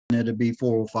It'll be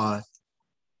 4:05.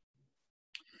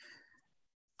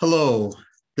 Hello,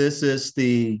 this is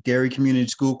the Gary Community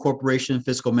School Corporation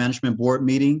Fiscal Management Board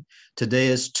meeting. Today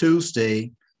is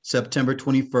Tuesday, September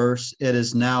 21st. It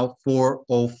is now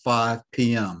 4:05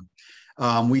 p.m.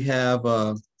 We have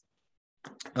a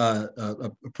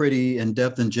pretty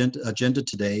in-depth agenda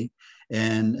today.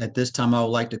 And at this time, I would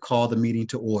like to call the meeting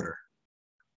to order.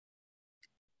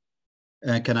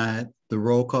 And the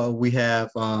roll call, we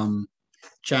have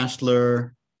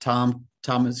Chancellor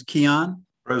Thomas Keon.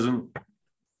 Present.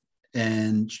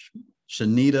 And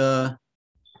Shanita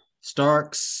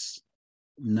Starks,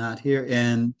 not here.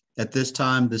 And at this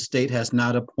time, the state has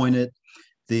not appointed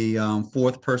the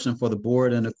fourth person for the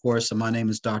board. And of course, my name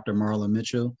is Dr. Marla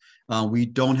Mitchell. We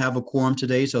don't have a quorum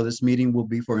today, so this meeting will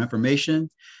be for information.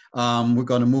 We're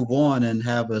going to move on and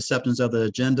have acceptance of the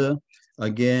agenda.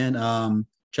 Again,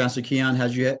 Chancellor Keon,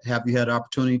 have you had an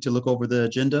opportunity to look over the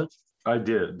agenda? I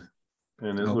did,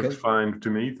 and it looks fine to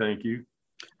me. Thank you.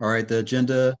 All right, the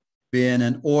agenda being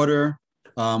in order,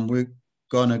 we're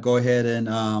going to go ahead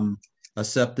and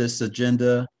accept this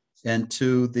agenda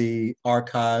into the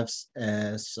archives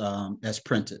as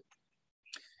printed.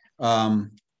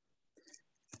 I'm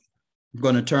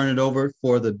going to turn it over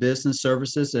for the Business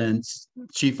Services and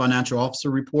Chief Financial Officer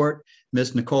report.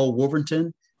 Ms. Nicole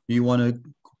Wolverton, you want to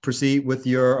proceed with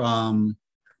your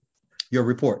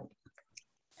report?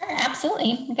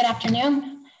 Absolutely. Good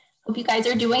afternoon. Hope you guys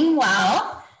are doing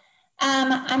well.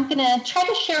 I'm going to try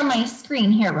to share my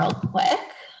screen here real quick.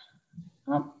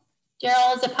 Oh,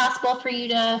 Daryl, is it possible for you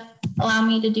to allow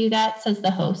me to do that? It says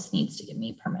the host needs to give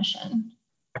me permission.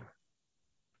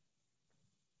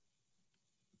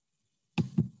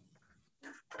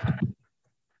 Hang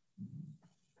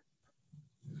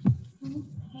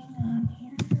on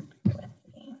here. Bear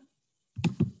with me.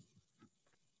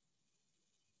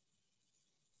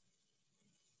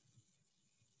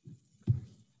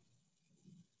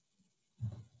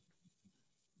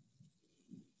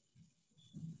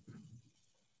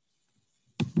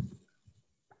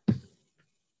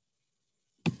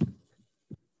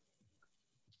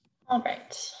 All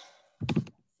right.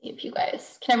 See if you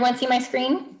guys, can everyone see my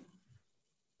screen?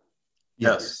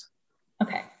 Yes.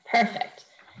 Okay, perfect.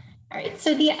 All right,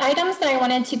 so the items that I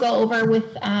wanted to go over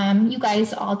with you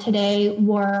guys all today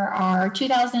were our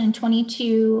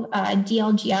 2022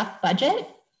 DLGF budget.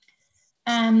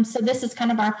 So this is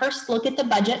kind of our first look at the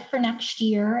budget for next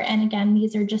year. And again,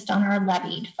 these are just on our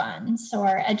levied funds. So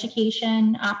our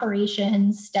education,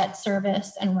 operations, debt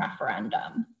service, and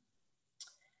referendum.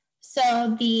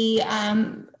 So the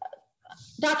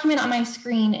document on my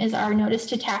screen is our notice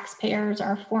to taxpayers,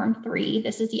 our Form 3.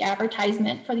 This is the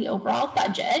advertisement for the overall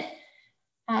budget.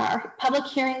 Our public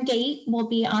hearing date will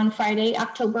be on Friday,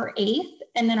 October 8th,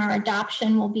 and then our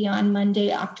adoption will be on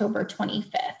Monday, October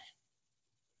 25th.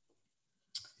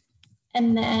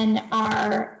 And then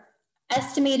our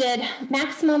estimated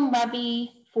maximum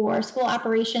levy for school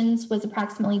operations was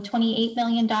approximately $28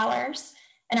 million.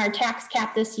 And our tax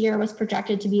cap this year was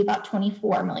projected to be about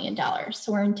 $24 million.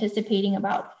 So we're anticipating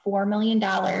about $4 million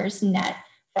net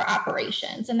for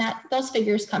operations. And those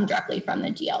figures come directly from the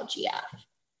DLGF.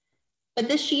 But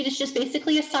this sheet is just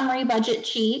basically a summary budget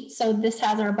sheet. So this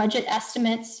has our budget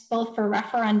estimates, both for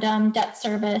referendum, debt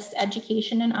service,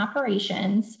 education, and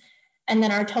operations, and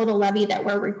then our total levy that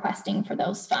we're requesting for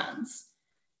those funds.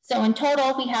 So in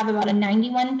total, we have about a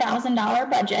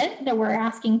 $91,000 budget that we're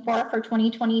asking for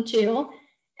 2022.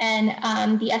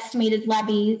 And the estimated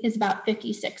levy is about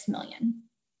 $56 million.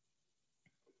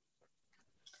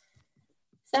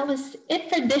 So that was it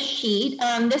for this sheet.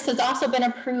 This has also been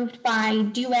approved by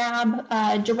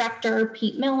DUAB Director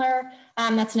Pete Miller.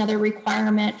 That's another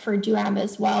requirement for DUAB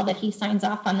as well, that he signs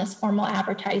off on this formal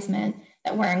advertisement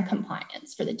that we're in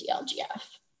compliance for the DLGF.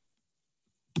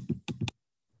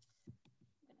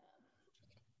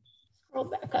 Scroll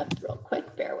back up real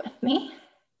quick, bear with me.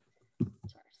 To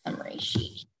our summary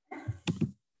sheet.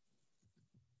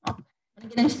 I'm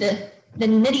gonna get into the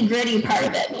nitty gritty part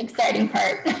of it, the exciting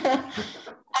part.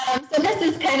 So this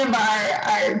is kind of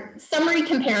our summary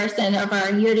comparison of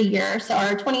our year to year. So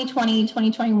our 2020,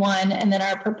 2021, and then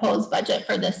our proposed budget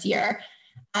for this year.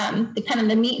 The kind of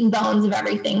the meat and bones of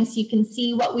everything. So you can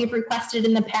see what we've requested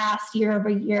in the past year over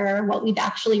year, what we've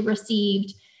actually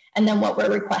received, and then what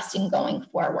we're requesting going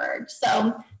forward.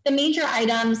 So the major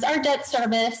items are debt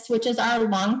service, which is our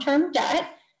long-term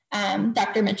debt.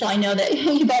 Dr. Mitchell, I know that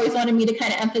you've always wanted me to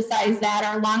kind of emphasize that.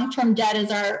 Our long-term debt is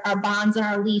our bonds and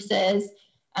our leases,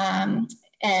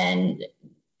 and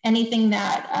anything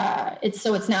that,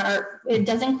 it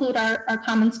does include our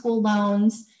common school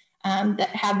loans, that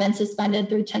have been suspended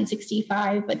through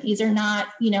 1065, but these are not,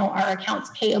 our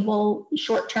accounts payable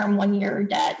short-term 1-year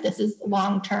debt. This is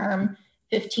long-term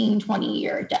 15,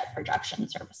 20-year debt projection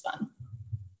service fund.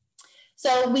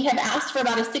 So we have asked for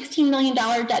about a $16 million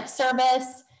debt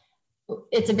service.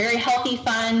 It's a very healthy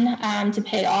fund to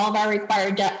pay all of our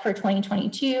required debt for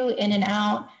 2022 in and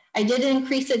out. I did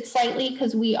increase it slightly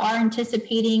because we are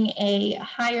anticipating a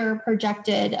higher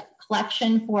projected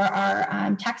collection for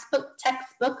our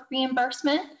textbook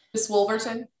reimbursement. Ms.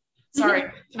 Wolverton, sorry,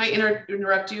 can I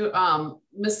interrupt you?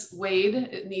 Ms.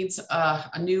 Wade needs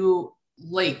a new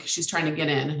link she's trying to get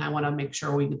in, and I want to make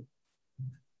sure we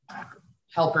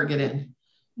help her get in.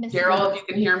 Daryl, if you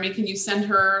can hear me, can you send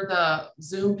her the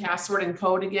Zoom password and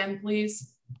code again,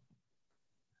 please?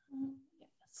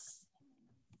 Yes.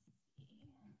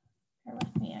 Bear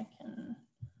with me, I can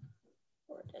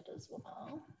forward it as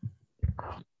well.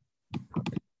 I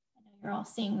know you're all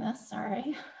seeing this,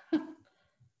 sorry. I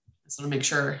just want to make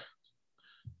sure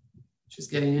she's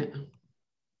getting it.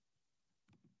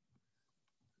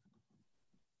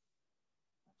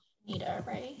 Nita,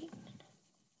 right?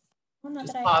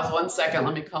 Just pause 1 second.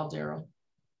 Let me call Daryl.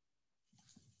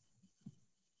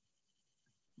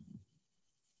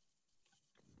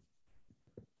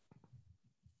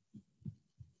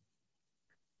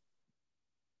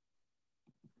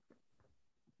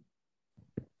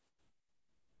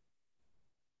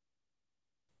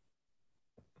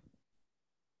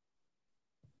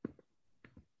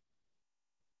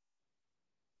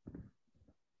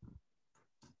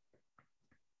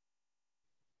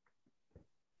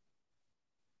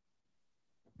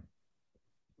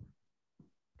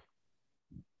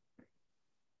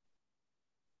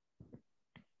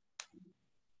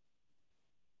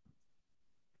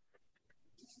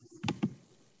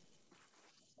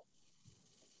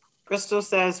 Crystal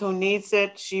says, who needs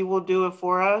it, she will do it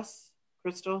for us.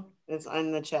 Crystal, it's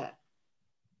in the chat.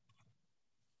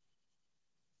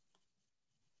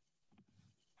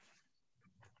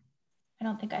 I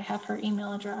don't think I have her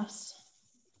email address.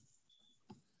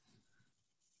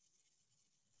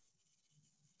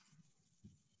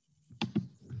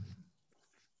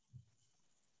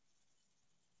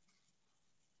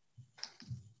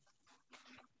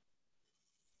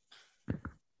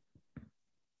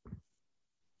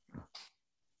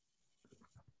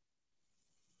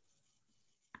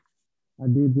 I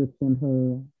did just send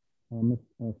her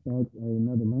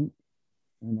another link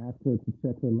and ask her to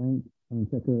check her link and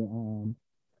check her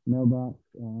mailbox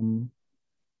and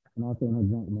also in her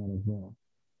junk mail as well.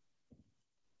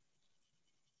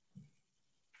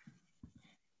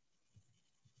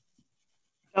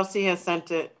 Chelsea has sent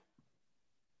it.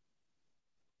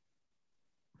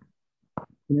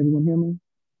 Can everyone hear me?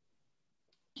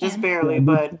 Just barely,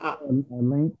 but a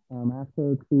link. Ask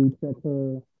her to check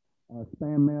her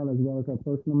spam mail as well as her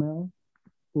personal mail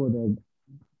for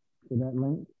that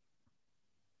link.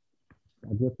 I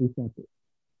just resent it.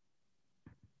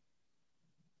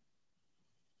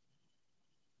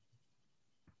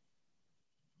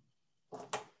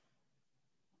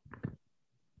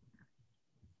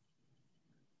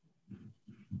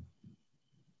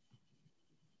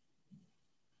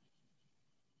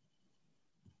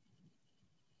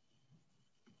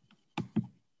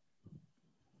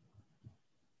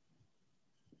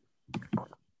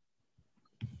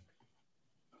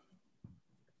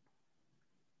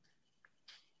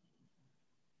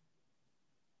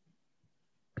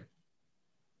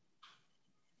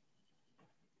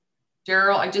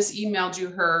 Daryl, I just emailed you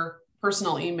her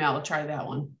personal email to try that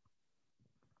one.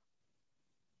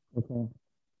 Okay.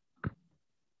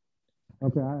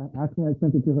 Okay, I actually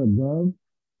sent it to her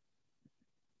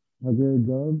very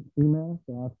Gov email,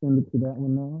 so I'll send it to that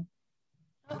one now.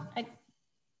 Oh, I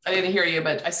didn't hear you,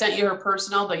 but I sent you her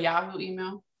personal, the Yahoo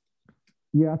email.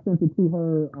 Yeah, I sent it to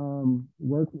her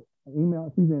work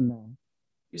email. She's in now.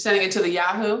 You're sending it to the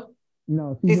Yahoo?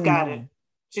 No, she's got it.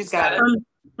 She's got it.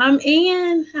 I'm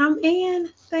in.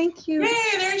 Thank you.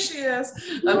 Hey, there she is.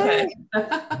 Okay.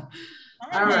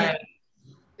 All right.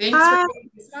 Thanks Hi.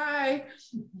 Hi.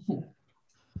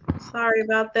 Sorry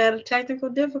about that. Technical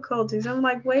difficulties. I'm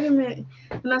like, wait a minute.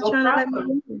 I'm not trying to let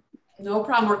me in. No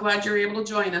problem. We're glad you're able to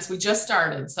join us. We just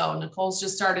started. So Nicole's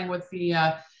just starting with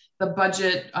the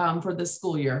budget for this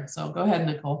school year. So go ahead,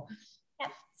 Nicole. Yeah.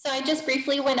 So I just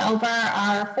briefly went over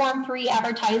our Form 3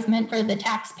 advertisement for the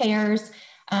taxpayers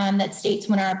that states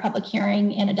when our public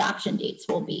hearing and adoption dates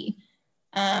will be.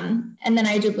 And then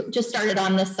I just started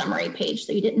on this summary page,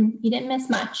 so you didn't miss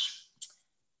much.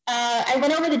 I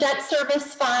went over the debt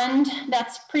service fund.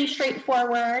 That's pretty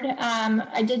straightforward.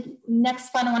 Next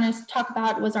fund I want to talk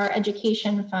about was our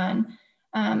education fund.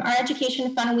 Our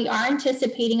education fund, we are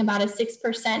anticipating about a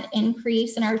 6%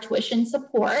 increase in our tuition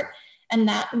support. And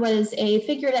that was a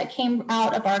figure that came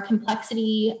out of our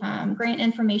complexity grant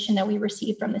information that we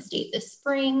received from the state this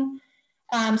spring.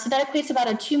 So that equates to about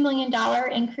a $2 million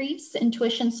increase in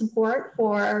tuition support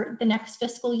for the next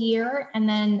fiscal year. And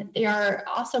then they are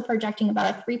also projecting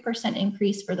about a 3%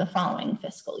 increase for the following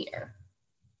fiscal year.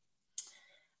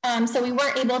 So we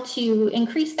were able to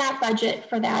increase that budget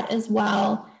for that as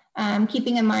well.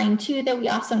 Keeping in mind too that we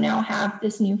also now have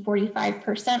this new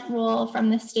 45% rule from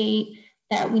the state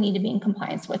that we need to be in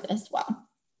compliance with as well.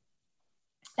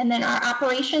 And then our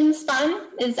operations fund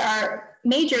is our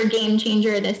major game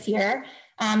changer this year.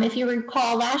 If you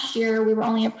recall, last year we were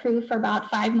only approved for about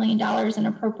 $5 million in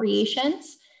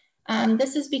appropriations.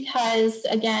 This is because,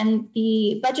 again,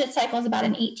 the budget cycle is about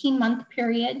an 18-month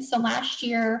period. So last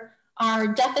year, our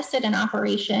deficit in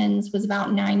operations was about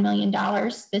 $9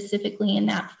 million specifically in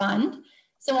that fund.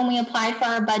 So when we applied for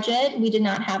our budget, we did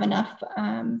not have enough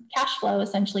cash flow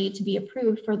essentially to be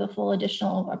approved for the full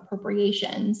additional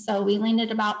appropriations. So we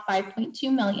landed about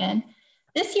 5.2 million.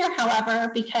 This year, however,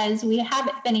 because we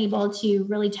haven't been able to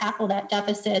really tackle that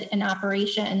deficit in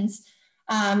operations,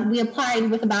 we applied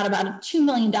with about a $2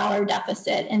 million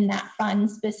deficit in that fund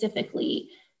specifically.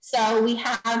 So we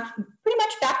have pretty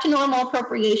much back to normal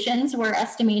appropriations. We're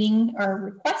estimating or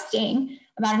requesting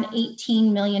about an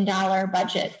 $18 million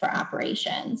budget for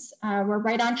operations. We're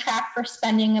right on track for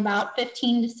spending about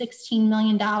 $15 to $16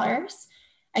 million.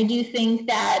 I do think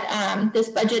that this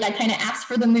budget, I kind of asked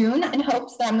for the moon in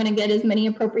hopes that I'm going to get as many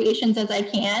appropriations as I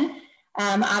can.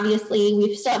 Obviously,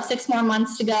 we still have 6 more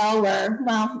months to go, or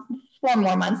well, 4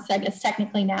 more months, I guess,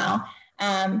 technically now,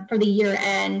 for the year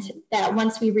end, that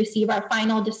once we receive our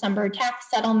final December tax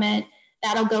settlement,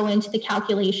 that'll go into the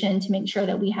calculation to make sure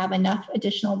that we have enough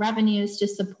additional revenues to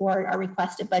support our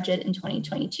requested budget in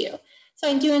 2022. So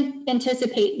I do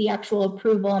anticipate the actual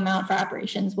approval amount for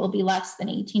operations will be less than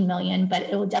 18 million, but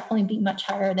it will definitely be much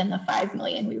higher than the 5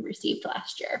 million we received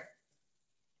last year.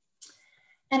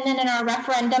 And then in our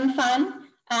referendum fund,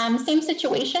 same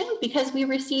situation, because we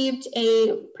received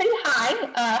a pretty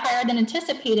higher than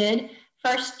anticipated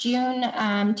 1st June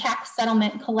tax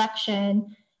settlement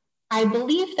collection. I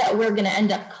believe that we're going to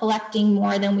end up collecting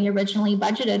more than we originally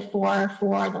budgeted for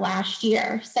the last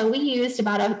year. So we used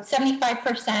about a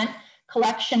 75%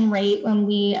 collection rate when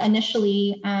we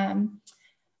initially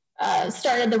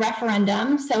started the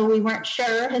referendum. So we weren't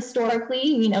sure historically,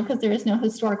 you know, because there is no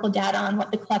historical data on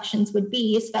what the collections would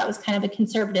be. So that was kind of a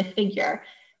conservative figure.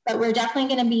 But we're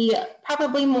definitely going to be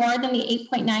probably more than the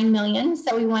 8.9 million.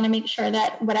 So we want to make sure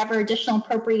that whatever additional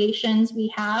appropriations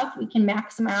we have, we can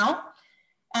max them out.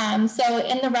 So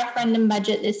in the referendum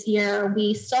budget this year,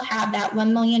 we still have that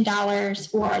 $1 million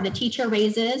for the teacher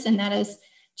raises, and that is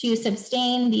to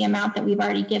sustain the amount that we've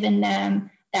already given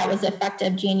them that was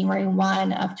effective January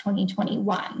 1 of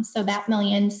 2021. So that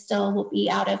million still will be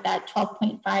out of that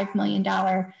 $12.5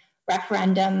 million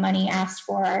referendum money asked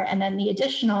for. And then the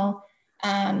additional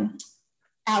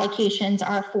allocations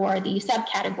are for the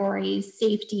subcategories,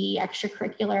 safety,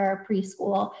 extracurricular,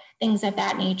 preschool, things of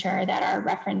that nature that our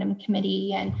referendum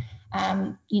committee and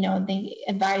you know, the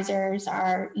advisors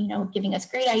are, you know, giving us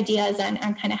great ideas on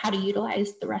kind of how to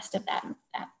utilize the rest of that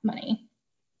money.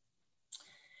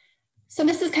 So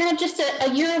this is kind of just a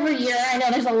year over year. I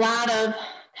know there's a lot of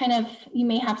kind of, you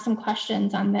may have some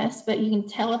questions on this, but you can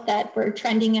tell that we're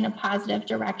trending in a positive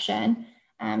direction,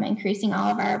 increasing all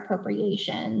of our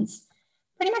appropriations.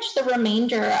 Pretty much the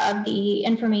remainder of the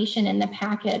information in the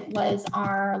packet was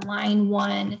our line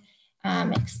 1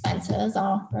 expenses.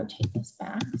 I'll rotate this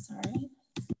back, sorry.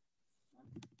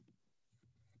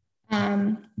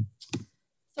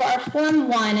 So our Form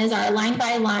 1 is our line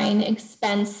by line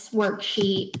expense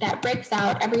worksheet that breaks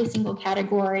out every single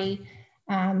category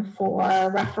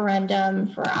for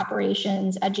referendum, for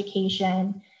operations,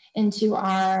 education, into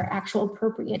our actual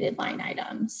appropriated line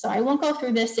items. So I won't go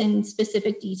through this in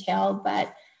specific detail,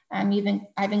 but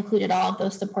I've included all of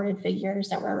those supported figures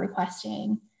that we're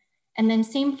requesting. And then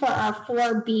same for our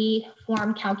 4B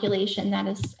form calculation that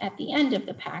is at the end of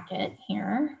the packet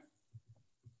here.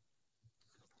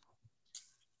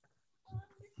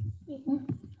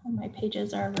 All my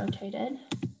pages are rotated.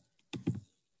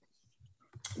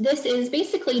 This is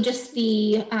basically just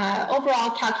the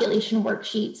overall calculation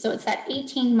worksheet. So it's that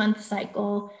 18-month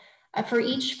cycle for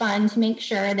each fund to make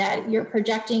sure that you're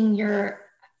projecting your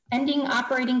ending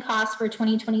operating costs for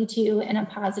 2022 in a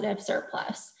positive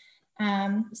surplus.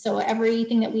 So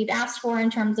everything that we've asked for in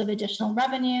terms of additional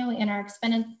revenue and our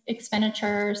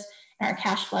expenditures and our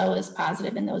cash flow is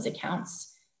positive in those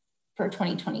accounts for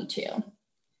 2022.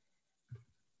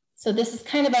 So this is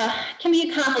kind of can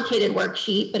be a complicated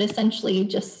worksheet, but essentially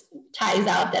just ties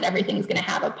out that everything's going to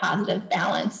have a positive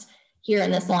balance here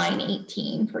in this line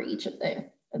 18 for each of the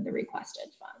requested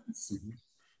funds. Mm-hmm.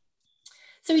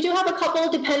 So we do have a couple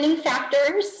of depending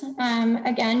factors.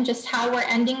 Again, just how we're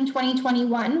ending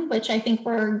 2021, which I think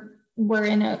we're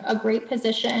in a great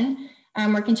position.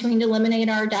 We're continuing to eliminate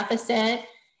our deficit,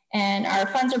 and our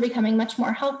funds are becoming much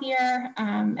more healthier.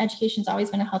 Education's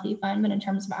always been a healthy fund, but in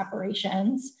terms of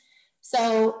operations.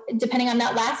 So depending on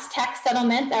that last tax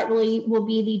settlement, that really will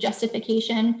be the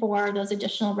justification for those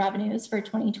additional revenues for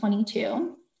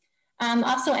 2022.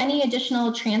 Also, any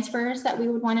additional transfers that we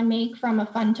would want to make from a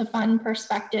fund-to-fund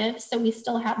perspective. So we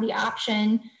still have the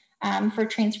option for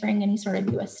transferring any sort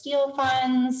of U.S. Steel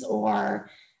funds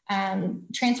or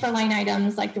transfer line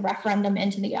items like the referendum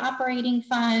into the operating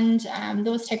fund,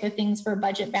 those type of things for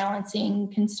budget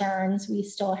balancing concerns. We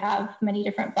still have many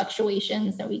different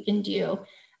fluctuations that we can do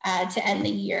to end the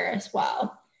year as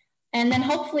well. And then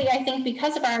hopefully, I think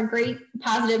because of our great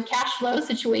positive cash flow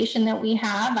situation that we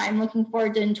have, I'm looking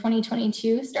forward to in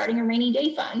 2022 starting a rainy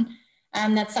day fund.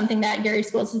 That's something that Gary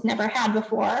Schools has never had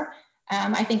before.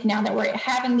 I think now that we're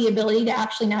having the ability to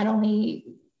actually not only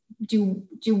do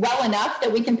well enough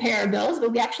that we can pay our bills,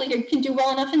 but we actually can do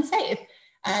well enough and save.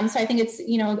 So I think it's,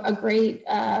 you know, a great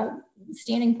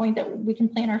standing point that we can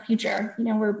plan our future. You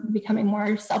know, we're becoming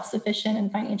more self-sufficient and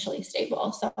financially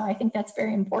stable. So I think that's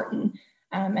very important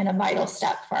and a vital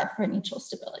step for our financial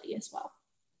stability as well.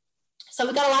 So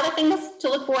we've got a lot of things to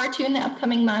look forward to in the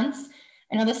upcoming months.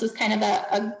 I know this was kind of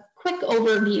a quick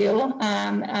overview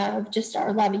of just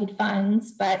our levied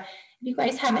funds, but if you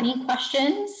guys have any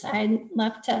questions, I'd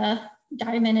love to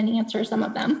dive in and answer some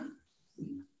of them.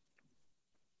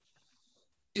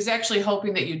 She's actually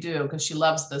hoping that you do because she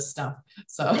loves this stuff.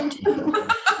 So I do. You're the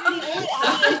only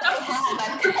audience I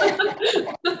have.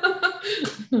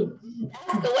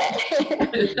 Ask away.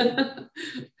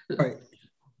 All right.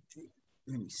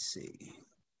 Let me see.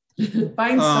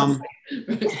 Find something.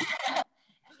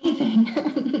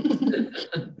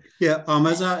 Yeah.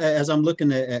 As I'm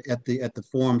looking at the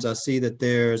forms, I see that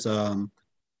there's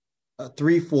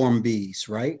 3 Form Bs,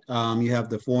 right? You have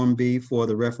the Form B for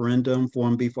the referendum,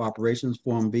 Form B for operations,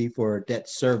 Form B for debt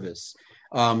service.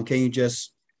 Can you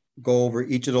just go over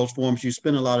each of those forms? You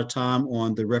spend a lot of time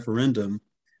on the referendum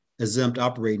exempt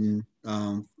operating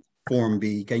Form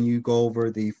B. Can you go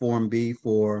over the Form B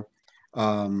for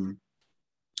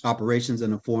operations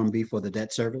and the Form B for the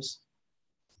debt service?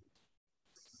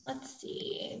 Let's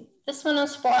see. This one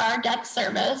is for our debt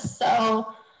service.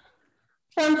 So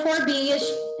Form 4B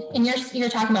is, and you're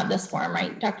talking about this form,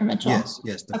 right, Dr. Mitchell?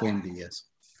 Yes, the Form B, yes.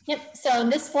 Yep, so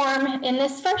this form in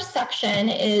this first section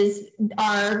is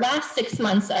our last 6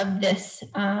 months of this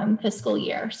fiscal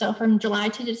year. So from July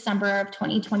to December of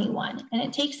 2021. And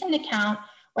it takes into account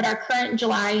what our current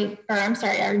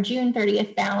our June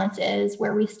 30th balance is,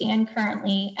 where we stand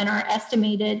currently, and our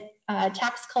estimated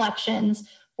tax collections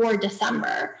for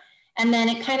December. And then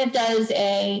it kind of does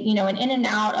an in and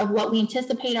out of what we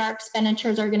anticipate our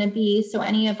expenditures are going to be. So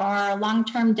any of our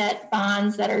long-term debt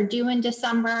bonds that are due in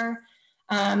December,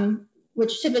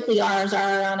 which typically ours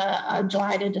are on a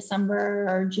July to December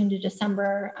or June to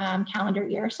December calendar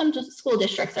year. Some school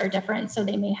districts are different, so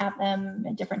they may have them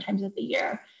at different times of the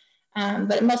year.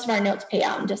 But most of our notes pay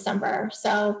out in December.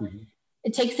 So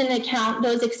it takes into account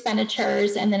those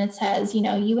expenditures, and then it says,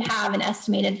 you have an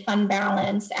estimated fund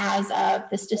balance as of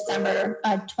this December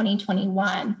of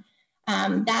 2021.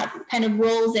 That kind of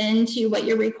rolls into what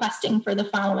you're requesting for the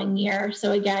following year.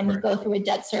 So again, you go through a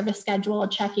debt service schedule,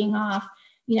 checking off,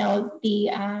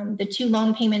 the 2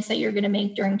 loan payments that you're going to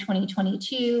make during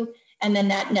 2022, and then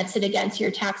that nets it against your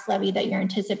tax levy that you're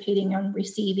anticipating on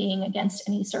receiving against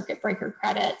any circuit breaker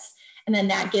credits. And then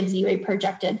that gives you a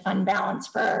projected fund balance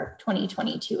for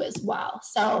 2022 as well.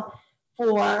 So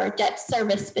for debt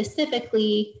service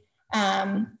specifically,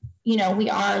 we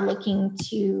are looking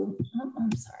to,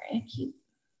 I'm sorry,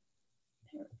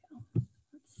 there we go.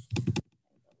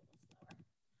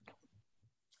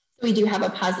 So we do have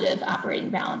a positive operating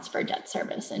balance for debt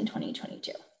service in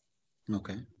 2022.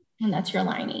 Okay. And that's your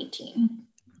line 18.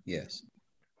 Yes.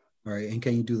 All right. And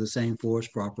can you do the same for us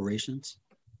for operations?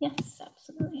 Yes,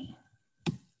 absolutely.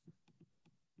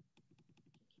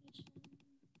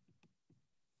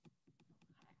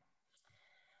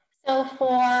 So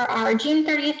for our June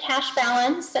 30th cash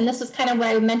balance, and this is kind of what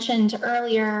I mentioned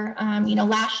earlier,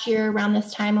 last year around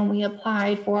this time when we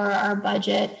applied for our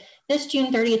budget, this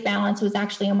June 30th balance was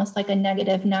actually almost like a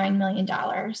negative $9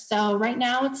 million. So right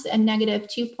now it's a negative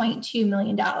 $2.2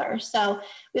 million. So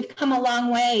we've come a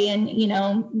long way in,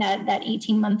 that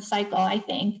 18-month cycle, I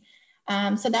think.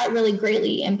 So that really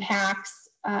greatly impacts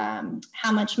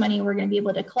how much money we're going to be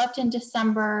able to collect in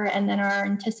December, and then our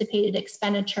anticipated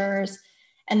expenditures,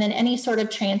 and then any sort of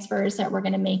transfers that we're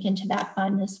going to make into that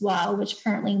fund as well, which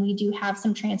currently we do have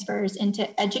some transfers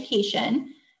into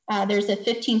education. There's a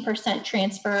 15%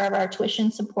 transfer of our tuition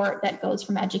support that goes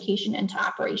from education into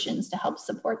operations to help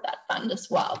support that fund as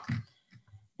well.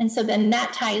 And so then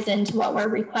that ties into what we're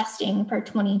requesting for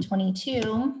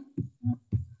 2022.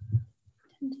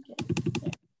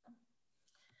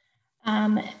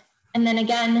 And then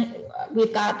again,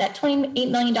 we've got that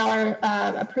 $28 million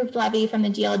approved levy from the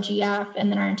DLGF, and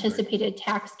then our anticipated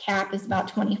tax cap is about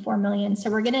 $24 million.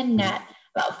 So we're going to net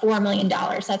about $4 million.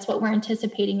 That's what we're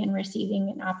anticipating and receiving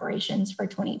in operations for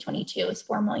 2022 is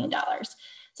 $4 million.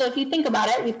 So if you think about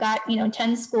it, we've got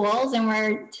 10 schools, and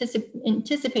we're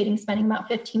anticipating spending about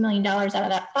 $15 million out of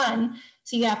that fund.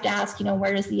 So you have to ask,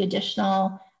 where does the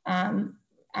additional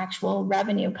actual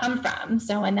revenue come from?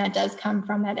 So, and that does come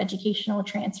from that educational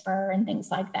transfer and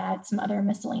things like that, some other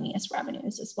miscellaneous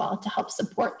revenues as well to help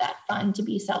support that fund to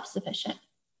be self-sufficient.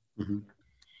 Mm-hmm.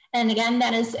 And again,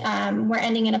 that is, we're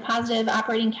ending in a positive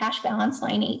operating cash balance,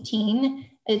 line 18.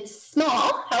 It's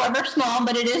small, however small,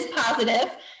 but it is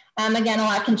positive. Again, a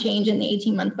lot can change in the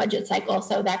 18-month budget cycle.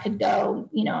 So that could go,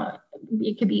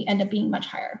 it could end up being much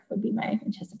higher, would be my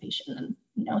anticipation,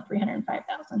 than,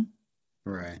 305,000.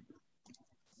 Right.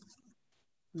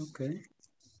 Okay.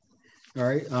 All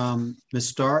right. Ms.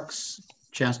 Starks,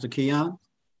 Chancellor Keon.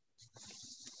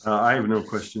 I have no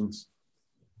questions.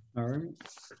 All right.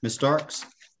 Ms. Starks.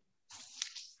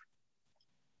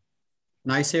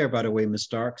 Nice hair, by the way, Ms.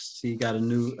 Starks. So you got a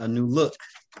new look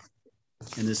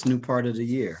in this new part of the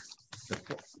year.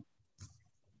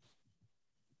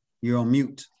 You're on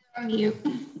mute. On mute.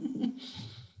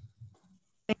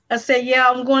 I said, yeah,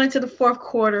 I'm going into the fourth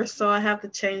quarter, so I have to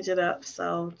change it up.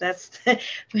 So that's,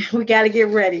 we got to get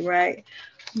ready, right?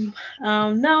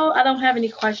 No, I don't have any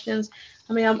questions.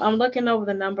 I mean, I'm looking over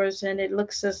the numbers, and it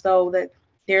looks as though that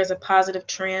there's a positive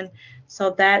trend.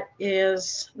 So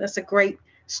that's a great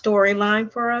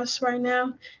storyline for us right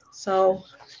now. So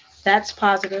that's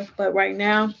positive. But right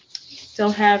now,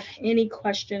 don't have any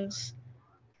questions.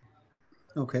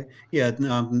 Okay. Yeah,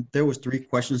 there was 3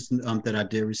 questions that I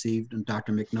did receive from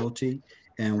Dr. McNulty,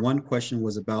 and one question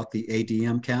was about the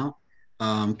ADM count.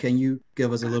 Can you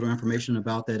give us a little information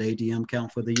about that ADM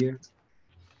count for the year,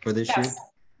 for this year?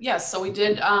 Yes, so we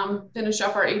did finish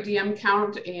up our ADM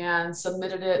count and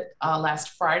submitted it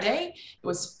last Friday. It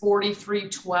was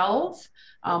 4312.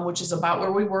 Which is about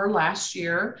where we were last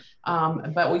year.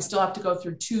 But we still have to go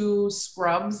through 2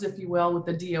 scrubs, if you will, with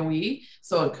the DOE.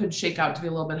 So it could shake out to be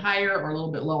a little bit higher or a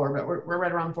little bit lower, but we're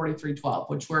right around 4312,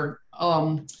 which we're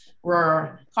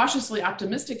cautiously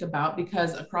optimistic about,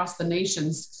 because across the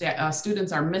nation,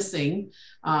 students are missing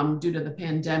due to the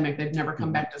pandemic. They've never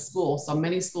come back to school. So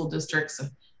many school districts,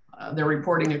 they're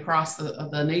reporting across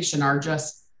the nation, are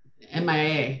just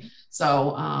MIA.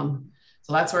 So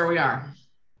that's where we are.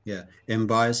 Yeah, and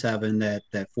by us having that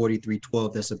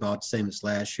 4312, that's about the same as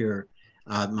last year.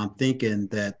 I'm thinking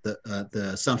that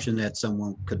the assumption that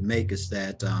someone could make is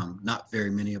that not very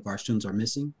many of our students are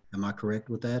missing. Am I correct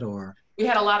with that? Or we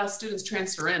had a lot of students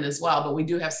transfer in as well, but we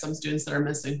do have some students that are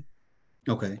missing.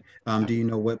 Okay. Do you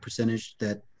know what percentage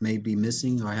that may be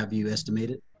missing, or have you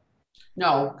estimated?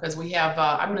 No, because we have,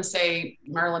 I'm going to say,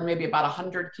 Marilyn, maybe about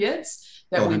 100 kids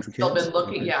that we've still been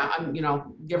looking. Okay. Yeah, I'm,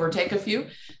 give or take a few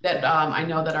that I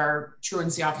know that our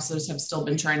truancy officers have still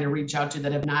been trying to reach out to,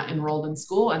 that have not enrolled in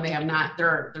school, and they have not,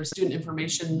 their student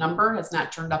information number has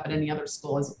not turned up at any other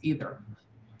school either.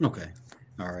 Okay.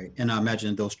 All right. And I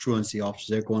imagine those truancy officers,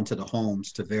 they're going to the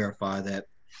homes to verify that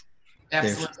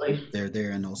absolutely they're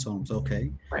there in those homes.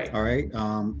 Okay. Right. All right.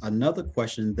 Another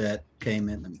question that came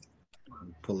in, let me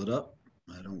pull it up.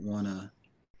 I don't want to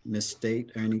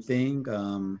misstate or anything.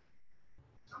 The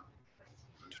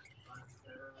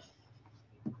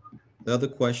other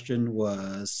question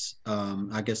was,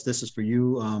 I guess this is for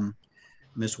you,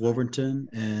 Ms. Wolverton,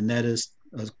 and that is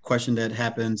a question that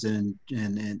happens in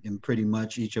pretty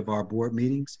much each of our board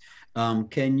meetings.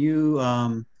 Can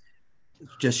you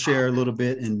just share a little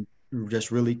bit and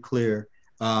just really clear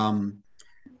what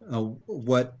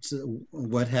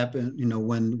happened,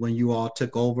 when you all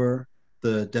took over?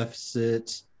 The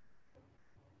deficit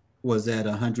was at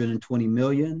 120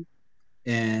 million,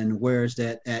 and where is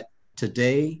that at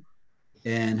today,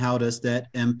 and how does that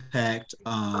impact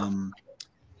the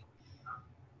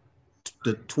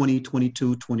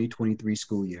 2022-2023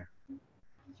 school year?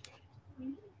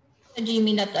 Do you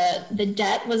mean that the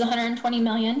debt was 120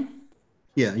 million?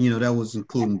 Yeah, that was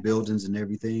including buildings and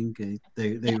everything.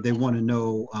 They want to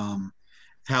know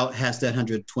how has that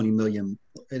 120 million,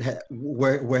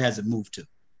 where has it moved to?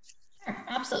 Sure,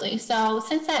 absolutely. So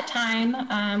since that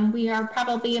time, we are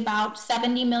probably about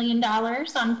 $70 million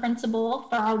on principal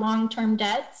for our long-term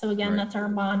debt. So again, that's our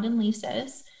bond and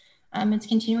leases. It's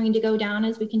continuing to go down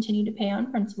as we continue to pay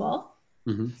on principal.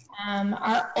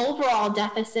 Our overall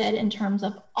deficit in terms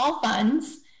of all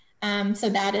funds, so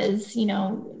that is,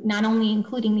 not only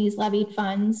including these levied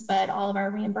funds, but all of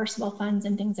our reimbursable funds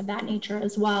and things of that nature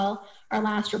as well. Our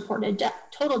last reported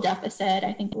total deficit,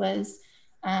 I think, was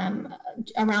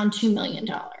around $2 million.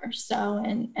 So,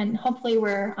 and hopefully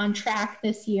we're on track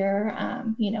this year,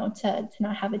 to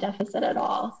not have a deficit at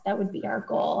all. That would be our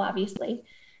goal, obviously.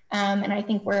 And I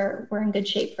think we're in good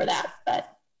shape for that, but,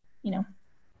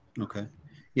 Okay.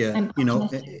 Yeah.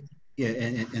 Yeah.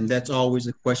 And that's always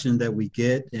a question that we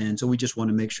get. And so we just want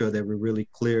to make sure that we're really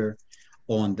clear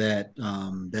on that.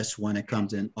 That's when it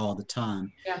comes in all the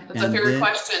time. Yeah, that's a fair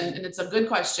question. And it's a good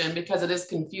question because it is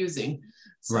confusing.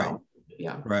 So, right.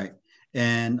 Yeah. Right.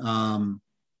 And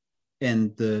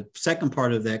the second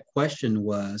part of that question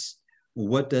was,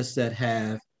 what does that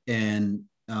have, and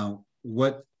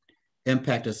what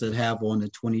impact does it have on the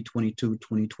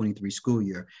 2022-2023 school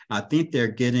year? I think they're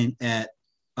getting at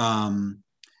the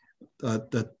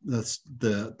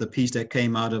piece that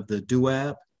came out of the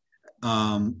DUAB.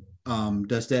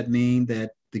 Does that mean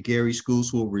that the Gary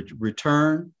schools will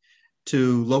return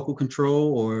to local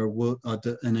control, or will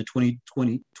in the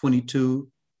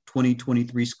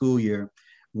 2022-2023 school year,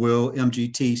 will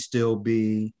MGT still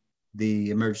be the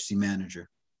emergency manager?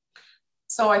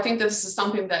 So I think this is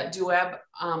something that DUAB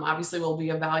obviously will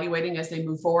be evaluating as they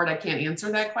move forward. I can't answer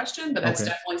that question, but that's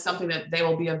definitely something that they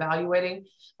will be evaluating.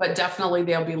 But definitely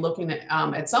they'll be looking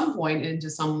at some point into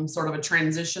some sort of a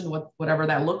transition with whatever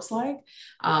that looks like,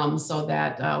 so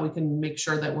that we can make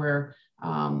sure that we're,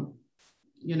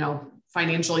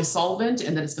 financially solvent,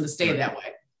 and that it's going to stay that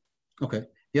way. Okay.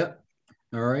 Yep.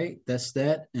 All right. That's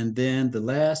that. And then the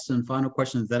last and final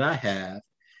question that I have,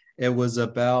 it was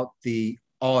about the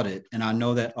audit. And I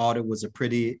know that audit was a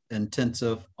pretty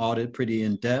intensive audit, pretty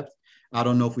in-depth. I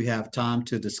don't know if we have time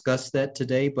to discuss that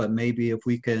today, but maybe if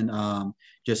we can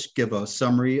just give a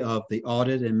summary of the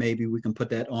audit, and maybe we can put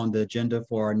that on the agenda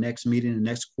for our next meeting, the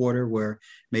next quarter, where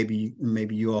maybe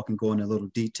you all can go in a little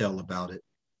detail about it.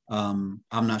 I'm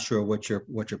not sure what your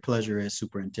pleasure is,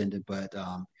 Superintendent, but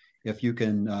if you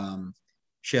can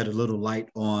shed a little light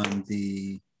on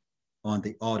the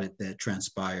audit that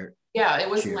transpired. Yeah, it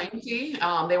was lengthy.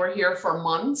 They were here for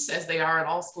months, as they are at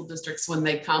all school districts when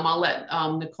they come. I'll let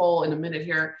Nicole in a minute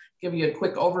here give you a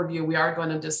quick overview. We are going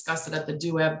to discuss it at the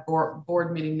DUAB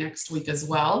board meeting next week as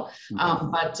well.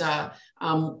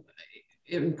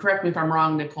 Correct me if I'm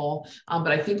wrong, Nicole,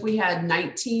 but I think we had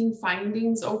 19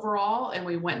 findings overall, and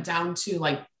we went down to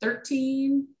like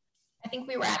 13. I think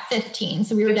we were at 15,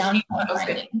 so we were down 4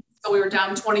 findings. So we were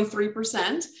down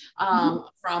 23%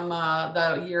 from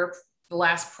the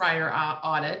last prior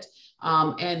audit.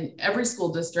 And every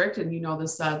school district, and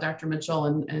this, Dr. Mitchell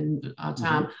and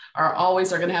Tom, are going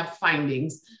to have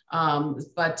findings.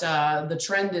 But the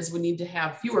trend is we need to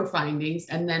have fewer findings.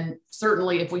 And then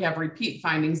certainly if we have repeat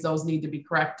findings, those need to be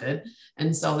corrected.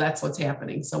 And so that's what's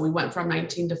happening. So we went from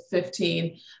 19 to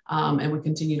 15, and we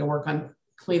continue to work on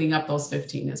cleaning up those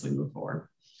 15 as we move forward.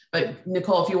 But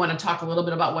Nicole, if you want to talk a little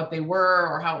bit about what they were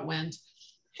or how it went.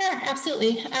 Sure,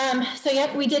 absolutely. So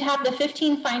yep, we did have the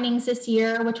 15 findings this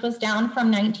year, which was down from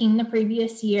 19 the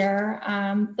previous year.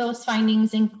 Those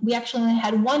findings, and we actually only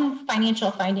had one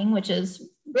financial finding, which is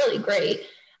really great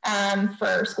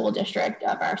for a school district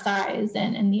of our size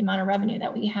and the amount of revenue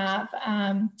that we have.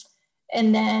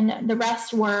 And then the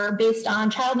rest were based on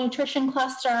child nutrition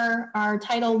cluster, our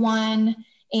Title I,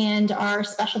 and our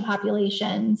special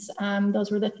populations.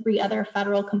 Those were the 3 other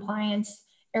federal compliance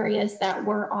areas that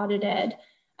were audited.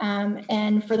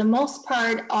 And for the most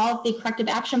part, all of the corrective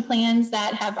action plans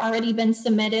that have already been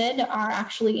submitted are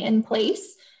actually in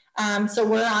place. So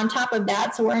we're on top of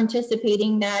that. So we're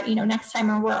anticipating that, next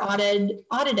time we're audited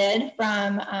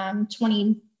from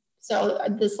so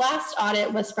this last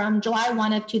audit was from July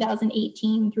 1 of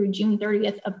 2018 through June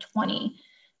 30th of 20.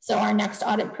 So our next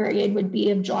audit period would be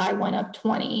of July 1 of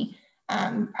 20,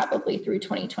 probably through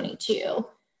 2022.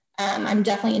 I'm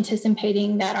definitely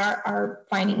anticipating that our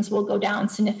findings will go down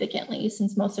significantly,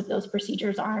 since most of those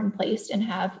procedures are in place and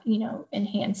have,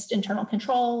 enhanced internal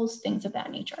controls, things of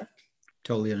that nature.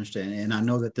 Totally understand. And I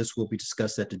know that this will be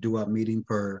discussed at the DUAB meeting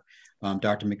per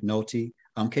Dr. McNulty.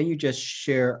 Can you just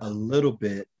share a little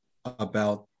bit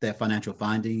about that financial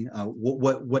finding?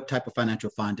 What type of financial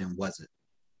finding was it?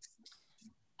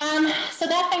 So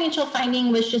that financial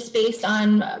finding was just based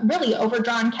on really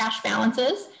overdrawn cash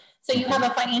balances. So you have a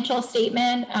financial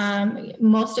statement.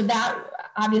 Most of that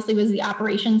obviously was the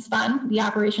operations fund. The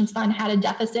operations fund had a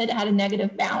deficit, had a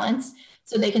negative balance.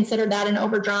 So they considered that an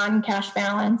overdrawn cash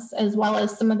balance, as well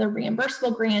as some of the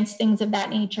reimbursable grants, things of that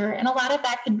nature. And a lot of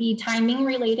that could be timing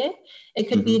related. It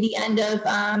could be the end of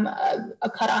a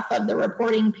cutoff of the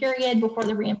reporting period before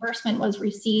the reimbursement was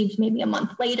received, maybe a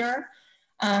month later.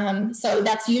 So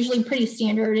that's usually pretty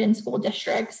standard in school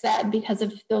districts, that because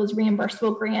of those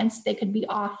reimbursable grants, they could be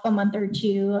off a month or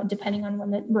two, depending on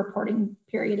when the reporting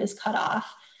period is cut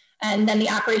off. And then the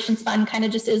operations fund kind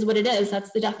of just is what it is. That's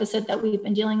the deficit that we've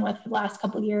been dealing with for the last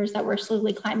couple of years that we're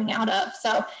slowly climbing out of.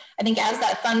 So I think as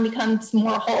that fund becomes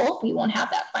more whole, we won't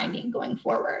have that finding going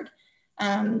forward.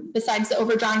 Besides the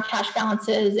overdrawn cash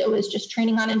balances, it was just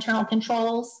training on internal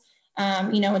controls.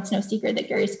 It's no secret that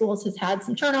Gary Schools has had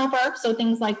some turnover. So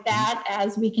things like that,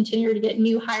 as we continue to get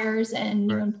new hires and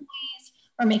new employees,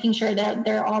 we're making sure that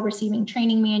they're all receiving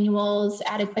training manuals,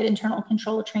 adequate internal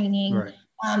control training.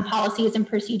 Policies and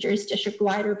procedures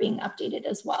district-wide are being updated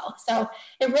as well. So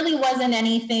it really wasn't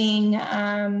anything,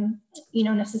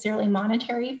 necessarily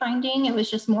monetary finding. It was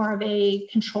just more of a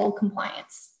control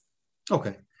compliance.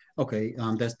 Okay.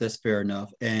 That's fair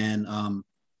enough. And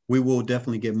we will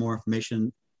definitely get more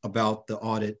information about the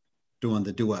audit during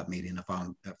the DUAP meeting, if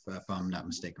I'm not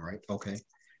mistaken, right? Okay.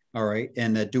 All right.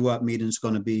 And that DUAP meeting is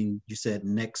going to be, you said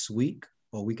next week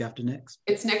or week after next?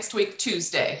 It's next week,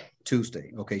 Tuesday.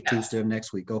 Okay. Yes. Tuesday of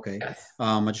next week. Okay. Yes.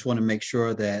 I just want to make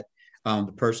sure that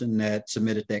the person that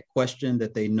submitted that question,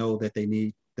 that they know that they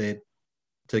need that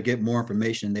to get more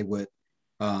information, they would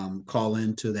call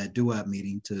into that DUAP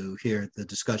meeting to hear the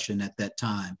discussion at that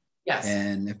time. Yes.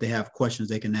 And if they have questions,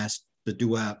 they can ask the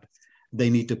DUAP. They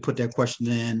need to put their question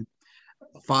in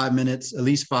 5 minutes, at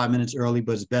least 5 minutes early,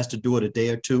 but it's best to do it a day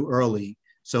or two early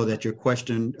so that your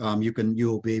question,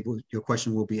 your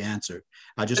question will be answered.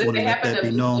 I just want to let that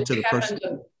be known to the person.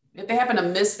 If they happen to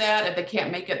miss that, if they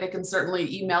can't make it, they can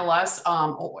certainly email us.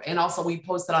 And also we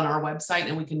post it on our website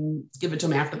and we can give it to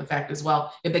them after the fact as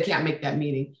well, if they can't make that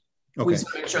meeting. Okay. We just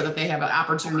want to make sure that they have an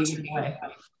opportunity to play.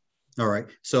 All right.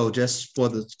 So just for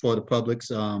the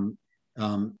public's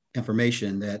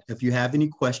information, that if you have any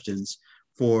questions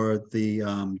for the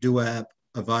DUAP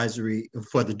advisory,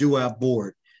 for the DUAP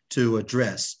board to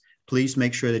address, please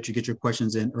make sure that you get your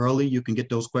questions in early. You can get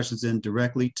those questions in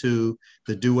directly to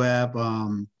the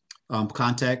DUAP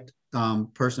contact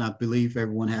person. I believe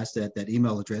everyone has that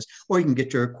email address, or you can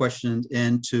get your questions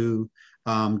into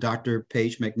Dr.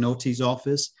 Paige McNulty's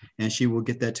office, and she will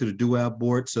get that to the DUAP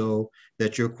board so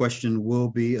that your question will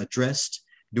be addressed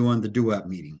during the DUAP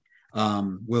meeting.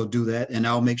 We'll do that, and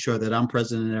I'll make sure that I'm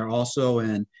present in there also.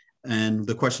 And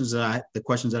the questions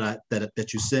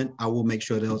that you sent, I will make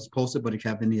sure that it's posted. But if you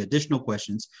have any additional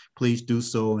questions, please do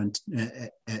so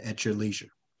at your leisure.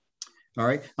 All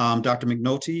right, Dr.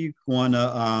 McNulty,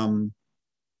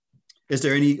 is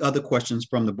there any other questions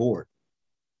from the board?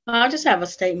 I just have a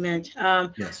statement.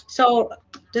 Yes. So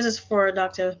this is for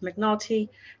Dr. McNulty.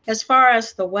 As far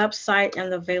as the website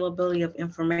and the availability of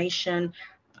information,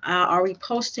 are you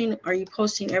posting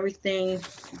everything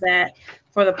that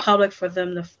for the public, for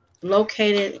them to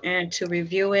locate it and to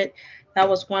review it? That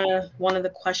was one of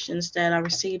the questions that I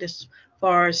received, as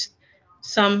far as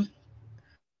some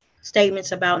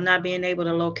statements about not being able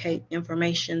to locate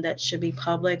information that should be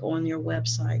public on your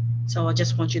website. So I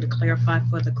just want you to clarify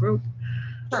for the group.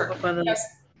 Sure.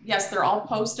 Yes, they're all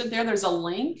posted there. There's a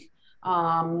link.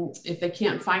 If they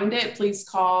can't find it, please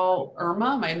call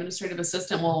Irma. My administrative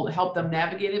assistant will help them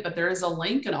navigate it, but there is a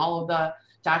link and all of the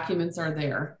documents are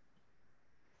there.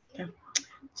 Okay.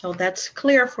 So that's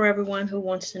clear for everyone who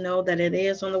wants to know that it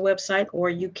is on the website,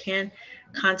 or you can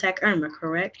contact Irma,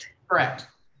 correct? Correct.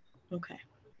 Okay.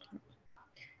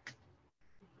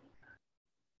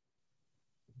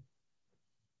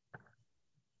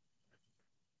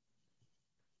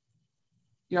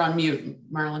 You're on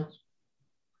mute, Marlon.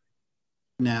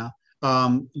 Now,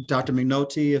 Dr.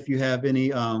 McNulty, if you have any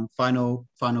final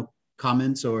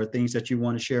comments or things that you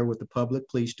want to share with the public,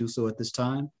 please do so at this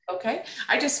time. Okay,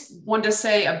 I just wanted to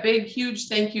say a big, huge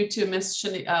thank you to Miss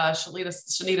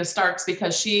Shanita Starks,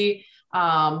 because she,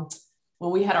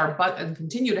 when we had and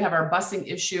continue to have our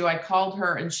busing issue, I called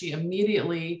her and she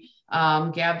immediately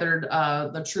gathered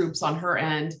the troops on her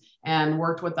end and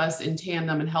worked with us in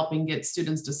tandem in helping get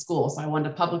students to school. So I wanted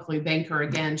to publicly thank her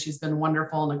again. She's been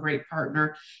wonderful and a great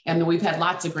partner. And we've had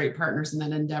lots of great partners in that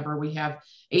endeavor. We have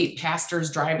 8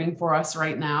 pastors driving for us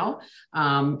right now,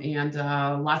 and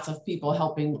lots of people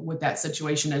helping with that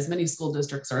situation, as many school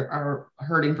districts are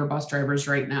hurting for bus drivers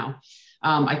right now.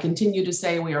 I continue to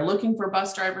say we are looking for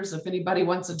bus drivers. If anybody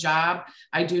wants a job,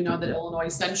 I do know that Illinois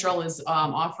Central is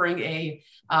offering a,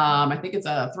 I think it's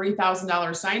a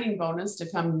 $3,000 signing bonus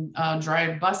to come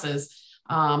drive buses.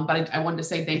 But I wanted to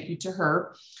say thank you to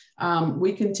her.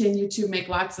 We continue to make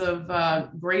lots of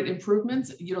great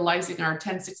improvements utilizing our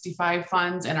 1065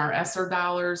 funds and our ESSER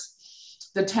dollars.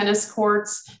 The tennis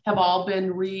courts have all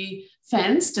been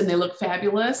re-fenced and they look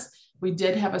fabulous. We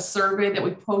did have a survey that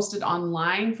we posted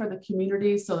online for the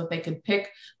community so that they could pick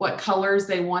what colors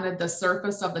they wanted the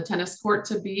surface of the tennis court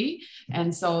to be.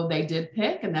 And so they did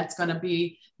pick, and that's going to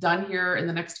be done here in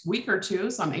the next week or two.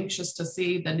 So I'm anxious to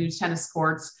see the new tennis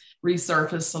courts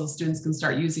resurface so the students can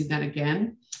start using that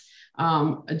again.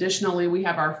 Additionally, we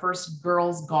have our first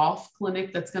girls golf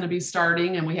clinic that's going to be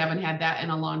starting, and we haven't had that in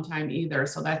a long time either.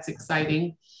 So that's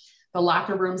exciting. The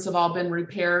locker rooms have all been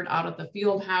repaired out at the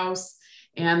field house,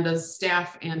 and the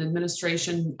staff and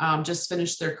administration just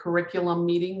finished their curriculum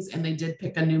meetings, and they did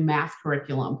pick a new math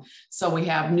curriculum. So we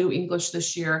have new English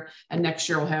this year, and next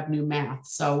year we'll have new math.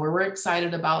 So we're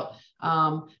excited about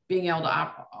being able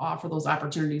to offer those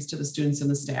opportunities to the students and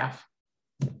the staff.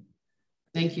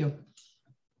 Thank you.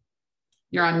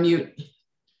 You're on mute.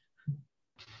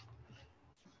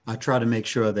 I try to make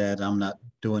sure that I'm not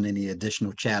doing any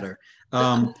additional chatter.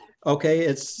 Okay,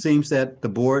 it seems that the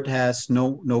board has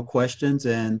no questions,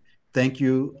 and thank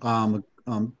you,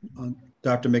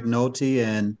 Dr. McNulty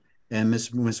and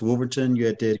Ms. Wolverton.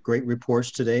 You did great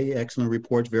reports today, excellent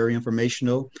reports, very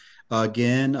informational.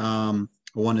 Again, I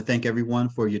want to thank everyone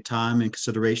for your time and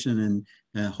consideration and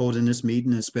holding this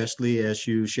meeting, especially as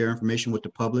you share information with the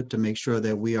public to make sure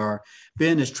that we are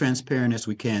being as transparent as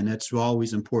we can. That's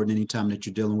always important anytime that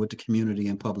you're dealing with the community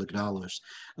and public dollars.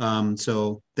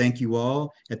 So thank you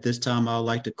all. At this time, I'd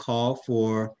like to call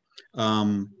for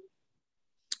an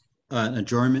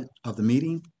adjournment of the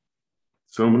meeting.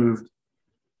 So moved.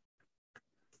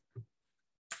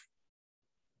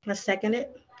 I second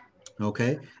it.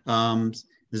 Okay.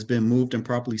 It's been moved and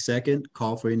properly second.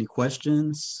 Call for any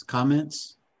questions,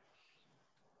 comments?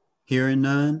 Hearing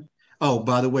none. Oh,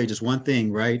 by the way, just one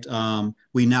thing, right?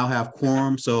 We now have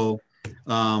quorum, so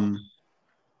I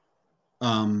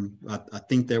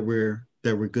think that we're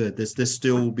good. This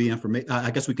still will be information.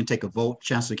 I guess we can take a vote.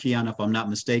 Chancellor Keon, if I'm not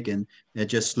mistaken, it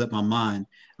just slipped my mind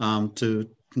to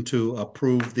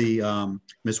approve the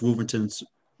Ms. Wolverton's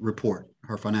report,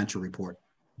 her financial report.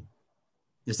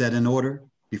 Is that in order?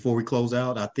 Before we close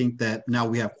out, I think that now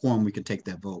we have quorum, we can take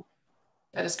that vote.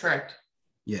 That is correct.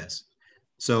 Yes.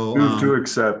 So move to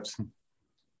accept.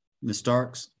 Ms.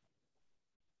 Starks?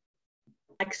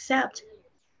 Accept.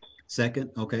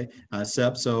 Second, okay.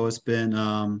 Accept. So it's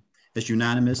been it's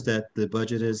unanimous that the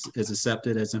budget is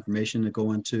accepted as information to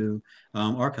go into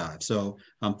archive. So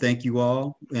thank you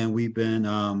all, and we've been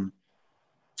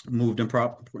moved and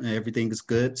proper. Everything is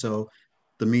good. So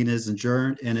the meeting is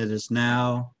adjourned, and it is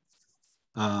now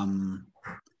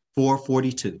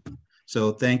 4:42.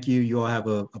 So thank you. You all have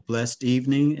a blessed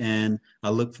evening, and I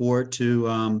look forward to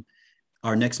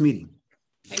our next meeting.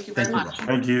 Thank you very much.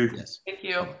 Thank you. Yes. Thank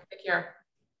you. Take care.